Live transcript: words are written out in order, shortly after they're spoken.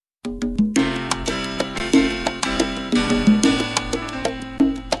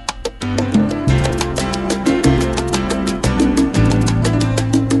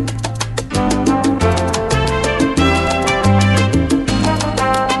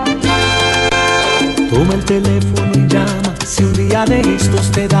Toma el teléfono y llama, si un día de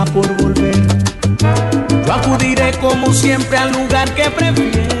estos te da por volver. Yo acudiré como siempre al lugar que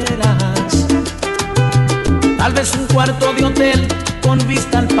prefieras. Tal vez un cuarto de hotel con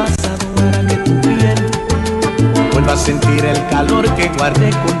vista al pasado hará que tu piel vuelva a sentir el calor que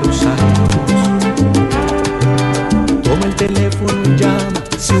guardé con los años. Toma el teléfono y llama,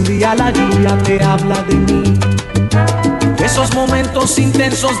 si un día la lluvia te habla de mí, de esos momentos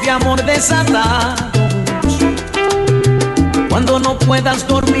intensos de amor desatados. Cuando no puedas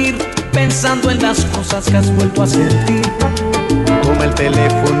dormir pensando en las cosas que has vuelto a sentir, toma el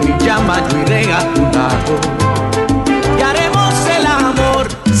teléfono y llama, yo iré a tu lado. Y haremos el amor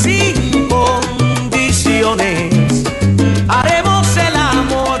sin condiciones. Haremos el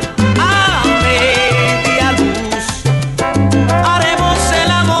amor a media luz. Haremos el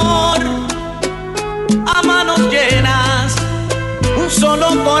amor a manos llenas. Un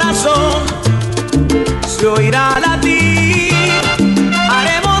solo corazón se oirá latir.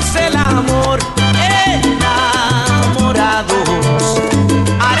 Haremos el amor enamorados.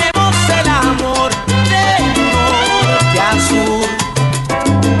 Haremos el amor de norte a sur.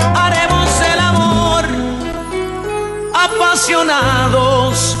 Haremos el amor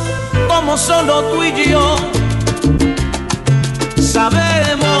apasionados, como solo tú y yo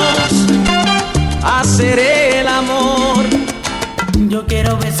sabemos hacer el amor. Yo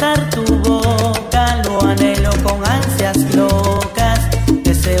quiero besar tu boca, lo anhelo con ansias locas.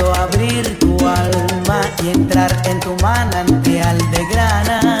 Deseo abrir tu alma y entrar en tu manantial de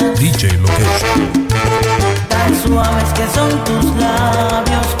grana. DJ Location. Tan suaves que son tus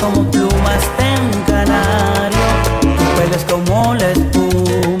labios, como plumas de un canario. Tu pelo es como la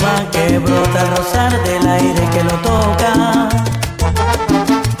espuma que brota al rozar del aire que lo toca.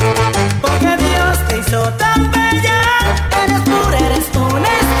 Porque Dios te hizo tan bella, eres pura, eres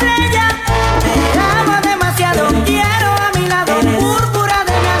una estrella. Te amo demasiado, quiero a mi lado, púrpura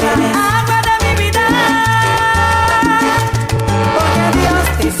de mi alma, agua de mi vida. Porque Dios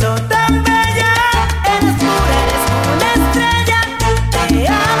te hizo tan bella, eres pura, eres una estrella. Te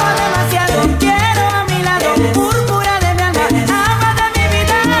amo demasiado, quiero a mi lado, púrpura de mi alma, agua de mi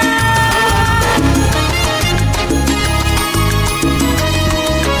vida.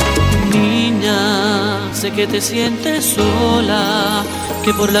 Niña, sé que te sientes sola,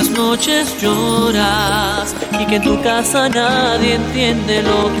 que por las noches lloras y que en tu casa nadie entiende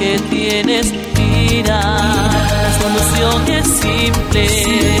lo que tienes. Mira, la solución es simple.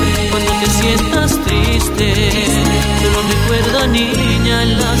 Cuando te sientas triste, solo recuerda, niña,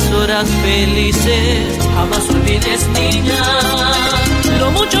 en las horas felices. Jamás olvides, niña, lo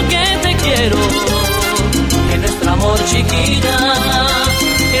mucho que te quiero, que nuestro amor, chiquilla,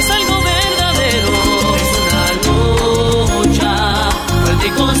 es algo verdadero. Es una lucha fuerte y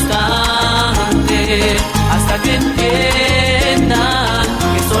constante hasta que entiendan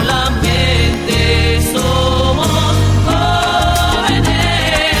que solamente somos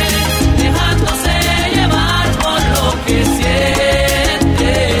jóvenes, dejándose llevar por lo que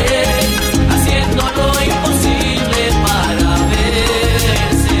sienten, haciendo lo imposible para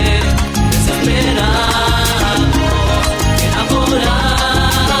verse desesperados,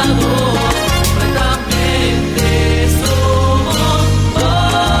 enamorados. Completamente somos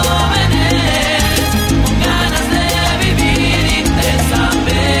jóvenes, con ganas de vivir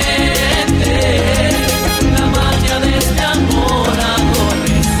intensamente la magia de este amor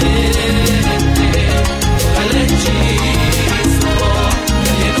adolescente. El hechizo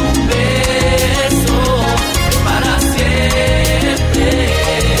que tiene un beso para siempre.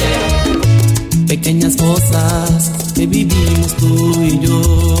 Pequeñas cosas que vivimos tú y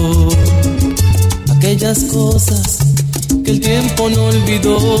yo, aquellas cosas que el tiempo no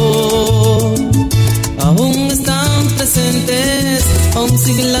olvidó, aún están presentes, aún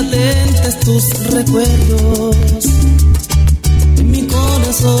siguen latentes tus recuerdos en mi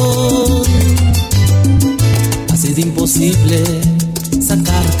corazón. Ha sido imposible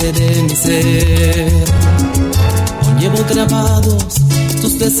sacarte de mi ser, aún llevo grabados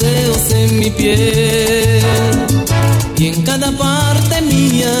tus deseos en mi piel, y en cada parte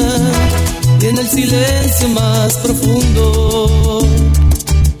mía y en el silencio más profundo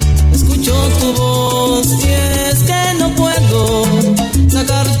escucho tu voz, y es que no puedo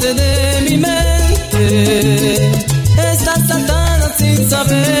sacarte de mi mente. Estás atada sin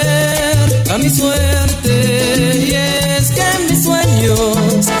saber a mi suerte, y es que en mis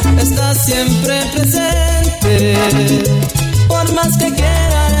sueños estás siempre presente. Por más que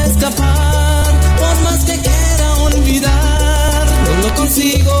quiera escapar, por más que quiera olvidar, no lo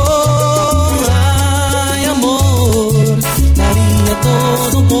consigo. Ay, amor, daría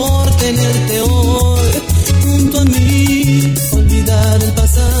todo por tenerte hoy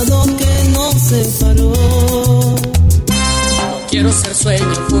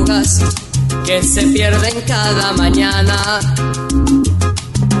que se pierden cada mañana.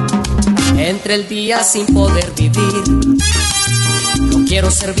 Entre el día sin poder vivir, no quiero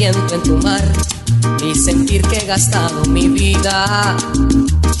ser viento en tu mar, ni sentir que he gastado mi vida,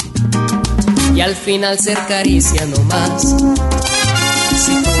 y al final ser caricia no más.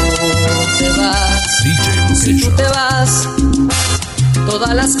 Si tú te vas, si tú te vas,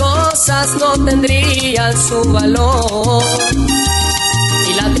 todas las cosas no tendrían su valor,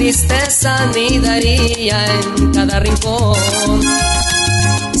 y la tristeza anidaría en cada rincón.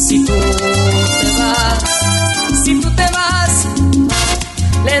 Si tú te vas, si tú te vas,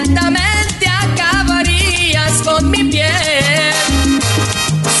 lentamente acabarías con mi piel.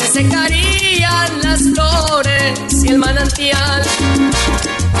 Se secarían las flores y el manantial.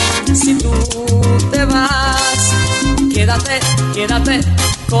 Si tú te vas, quédate, quédate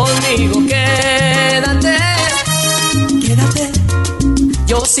conmigo, quédate, quédate.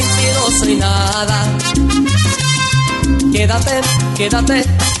 Yo sin ti no soy nada. Quédate, quédate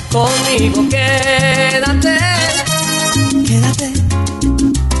conmigo, quédate, quédate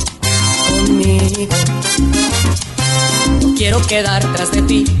conmigo. No quiero quedar tras de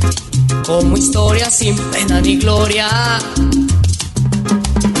ti como historia sin pena ni gloria,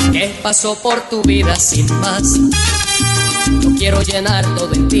 que pasó por tu vida sin más. No quiero llenar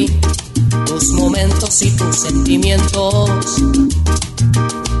todo en ti, tus momentos y tus sentimientos,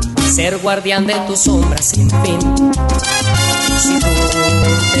 ser guardián de tus sombras sin fin. Si tú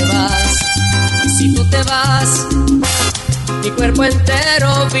te vas, si tú te vas, mi cuerpo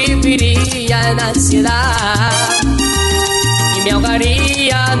entero viviría en ansiedad y me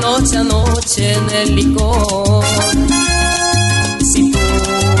ahogaría noche a noche en el licor. Si tú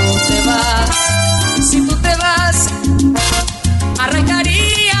te vas, si tú te vas,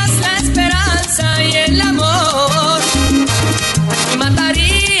 arrancarías la esperanza y el amor y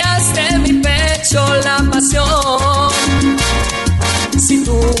matarías de mi pecho la pasión. Si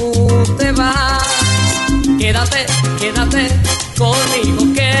tú te vas, quédate, quédate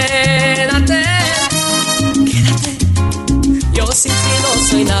conmigo, quédate, quédate. Yo sin ti no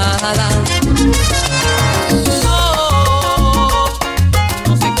soy nada.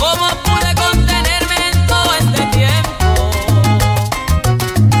 No sé cómo pude contenerme en todo este tiempo.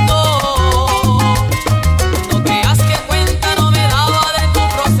 No creas que cuenta no me daba de tu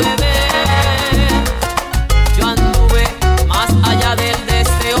proceder. Yo anduve más allá del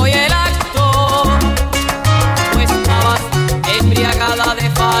deseo y el acto. Tú estabas embriagada de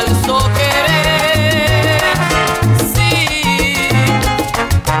falso querer. Sí,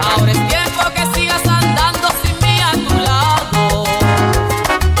 ahora es tiempo que sigas andando sin mí a tu lado.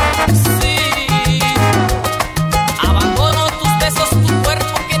 Sí, abandono tus besos, tu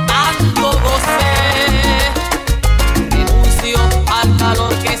cuerpo que tanto gocé. Renuncio al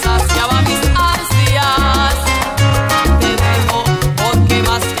calor que saciaba mis ansias. Te dejo porque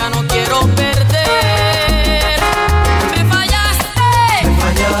más ya no quiero perder. Me fallaste,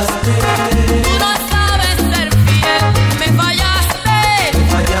 tú no sabes ser fiel. Me fallaste,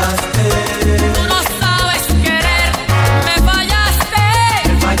 tú no sabes querer. Me fallaste,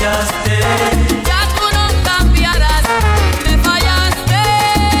 ya tú no cambiarás. Me fallaste.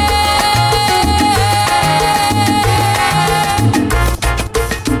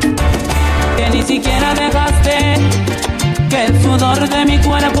 Que ni siquiera dejaste que el sudor de mi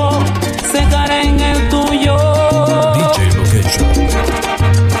cuerpo secara en el tuyo, DJ Location.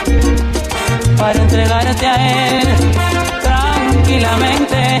 para entregarte a él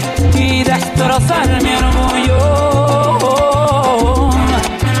tranquilamente y destrozar mi orgullo.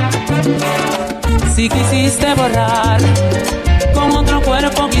 Si quisiste borrar con otro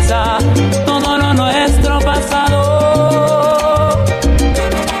cuerpo quizá todo lo nuestro pasado,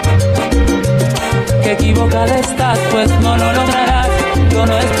 que equivocada estás, pues no lo lograrás. Lo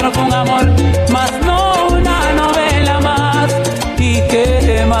nuestro fue un amor, más no una novela más. ¿Y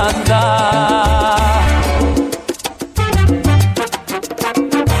qué más da?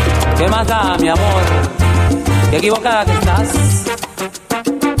 ¿Qué más da, mi amor? ¿Qué equivocada que estás,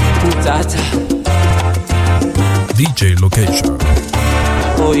 muchacha? DJ Location.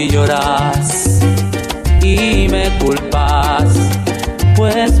 Hoy lloras y me culpas,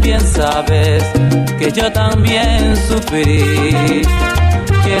 pues bien sabes que yo también sufrí.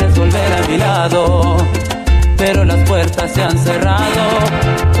 Quieres volver a mi lado, pero las puertas se han cerrado,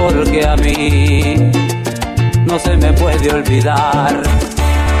 porque a mí no se me puede olvidar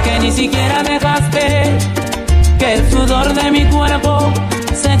que ni siquiera dejaste que el sudor de mi cuerpo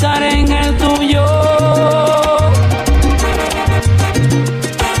secara en el tuyo,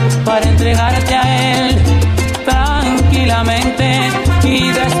 para entregarte a él tranquilamente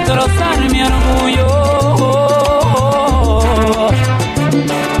y destrozar mi orgullo.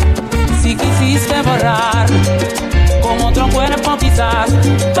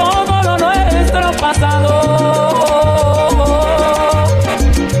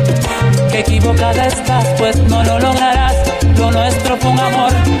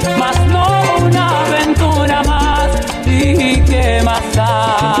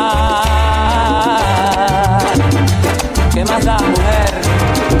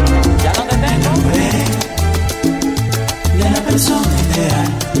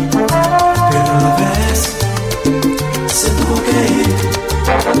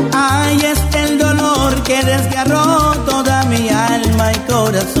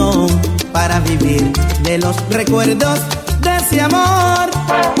 para vivir de los recuerdos de ese amor.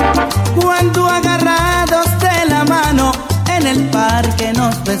 Cuando agarrados de la mano en el parque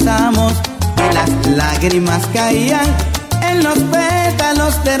nos besamos y las lágrimas caían en los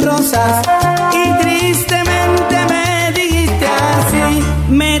pétalos de rosas, y tristemente me dijiste así: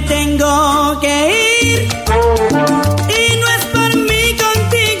 me tengo que ir, y no es por mí,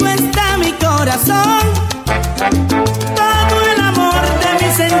 contigo está mi corazón. Todo el amor de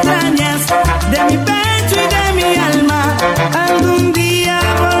mis entrañas, de mi pecho y de mi alma, algún día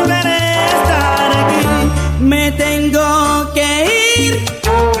volveré a estar aquí. Me tengo que ir,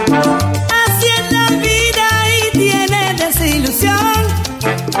 así es la vida y tiene desilusión.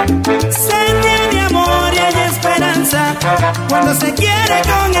 Se tiene amor y hay esperanza cuando se quiere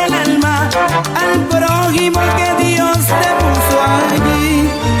con el alma al prójimo que Dios te puso allí.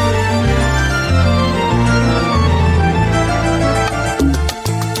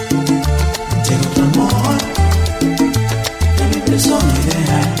 Llegó tu amor, de mi persona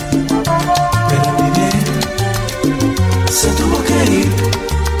ideal, pero mi bien se tuvo que ir.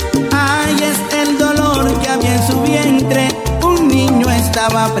 Ay, es el dolor que había en su vientre. Un niño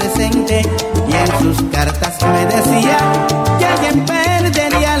estaba presente y en sus cartas me decía que alguien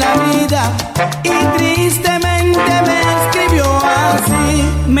perdería la vida, y tristemente me escribió así: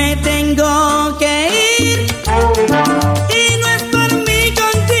 me tengo que ir, y no es por mí,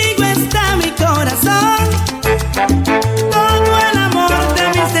 contigo está mi corazón. Todo el amor de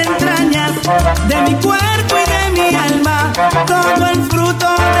mis entrañas, de mi cuerpo y de mi alma, todo el fruto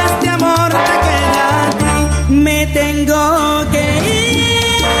de este amor te queda a ti. Me tengo que ir.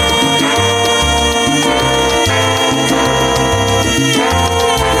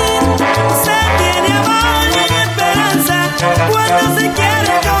 Se tiene amor y hay esperanza cuando se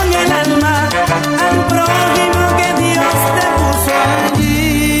quiere con el alma al prójimo que Dios te puso allí,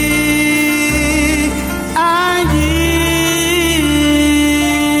 allí.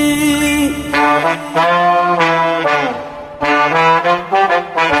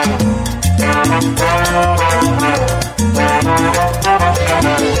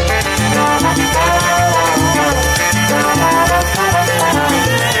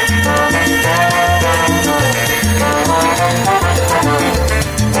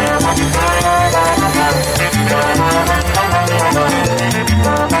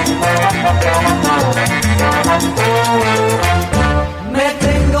 Me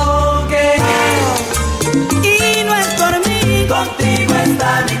tengo que ir, Y no es por mí, contigo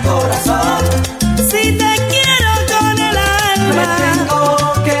está mi corazón. si te quiero con el Me alma, tengo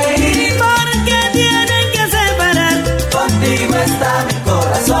que ir, porque tienen que separar contigo está mi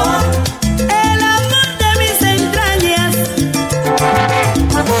corazón. el amor de mis entrañas.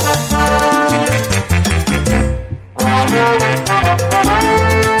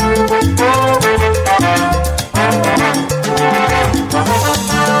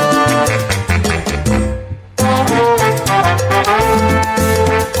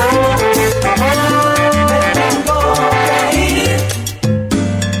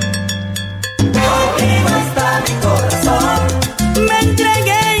 Contigo está mi corazón. Me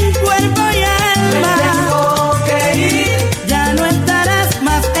entregué en cuerpo y alma. Tengo que ir, Ya no estarás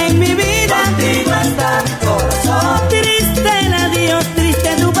más en mi vida. contigo está mi corazón. Triste el adiós, triste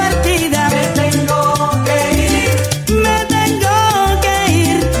tu partida. Tengo que ir, Me tengo que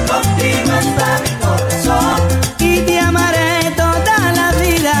ir contigo está mi corazón. y te amaré toda la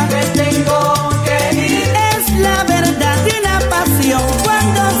vida. Tengo que ir, Es la verdad y una pasión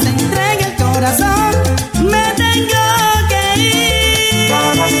cuando se entrega el corazón. Me tengo que ir.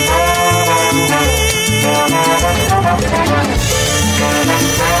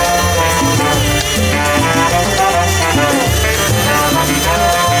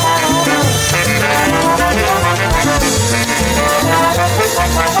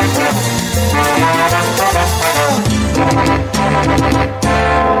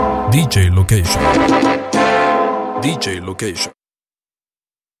 DJ Location. DJ Location.